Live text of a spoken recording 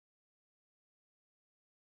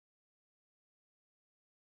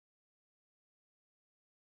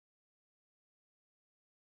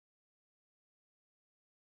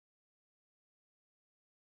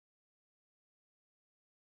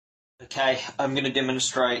Okay, I'm going to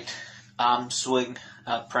demonstrate arm swing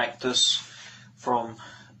practice from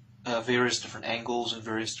various different angles and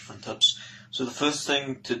various different tips. So the first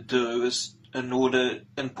thing to do is,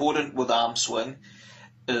 important with arm swing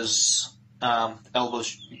is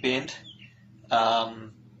elbows bent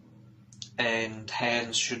and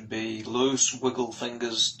hands should be loose. Wiggle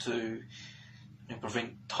fingers to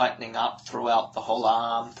prevent tightening up throughout the whole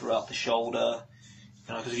arm, throughout the shoulder.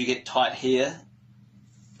 Because if you get tight here,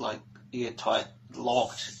 like you get tight,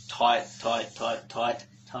 locked, tight,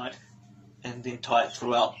 and then tight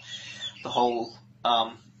throughout the whole,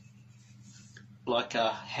 like a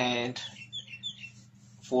hand,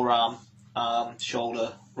 forearm,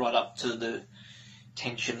 shoulder, right up to the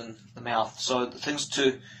tension in the mouth. So the things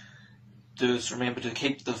to do is remember to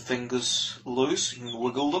keep the fingers loose. You can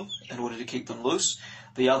wiggle them in order to keep them loose.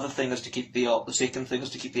 The other thing is to keep the second thing is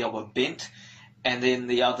to keep the elbow bent, and then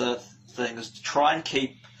the other thing is to try and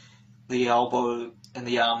keep the elbow and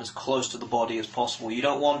the arm as close to the body as possible. You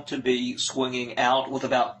don't want to be swinging out with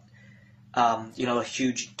about a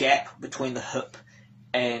huge gap between the hip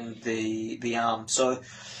and the arm. So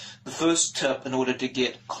the first tip in order to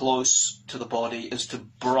get close to the body is to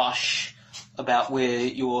brush about where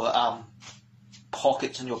your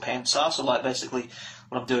pockets in your pants are. So like basically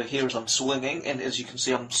what I'm doing here is I'm swinging, and as you can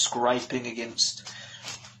see I'm scraping against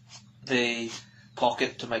the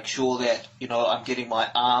pocket to make sure that I'm getting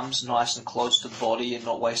my arms nice and close to the body and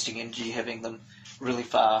not wasting energy having them really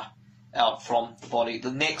far out from the body.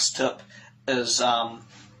 The next tip is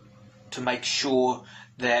to make sure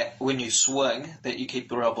that when you swing that you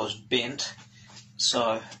keep your elbows bent,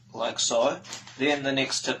 so like so. Then the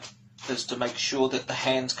next tip is to make sure that the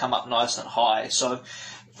hands come up nice and high. So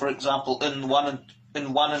for example, in 1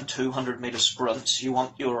 and 200 meter sprints, you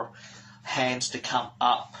want your hands to come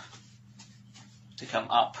up,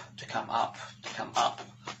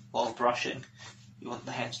 while brushing. You want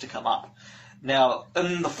the hands to come up. Now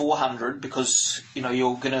in the 400, because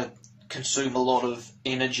you're going to consume a lot of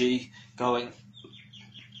energy going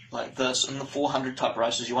like this, in the 400 type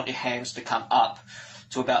races you want your hands to come up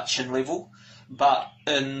to about chin level, but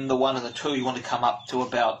in the 1 and the 2 you want to come up to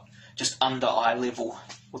about just under eye level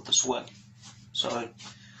with the swing. So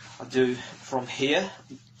I do from here.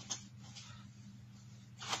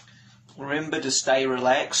 Remember to stay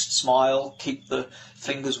relaxed, smile, keep the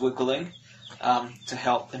fingers wiggling to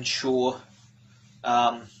help ensure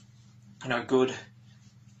good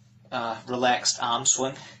relaxed arm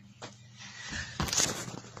swing.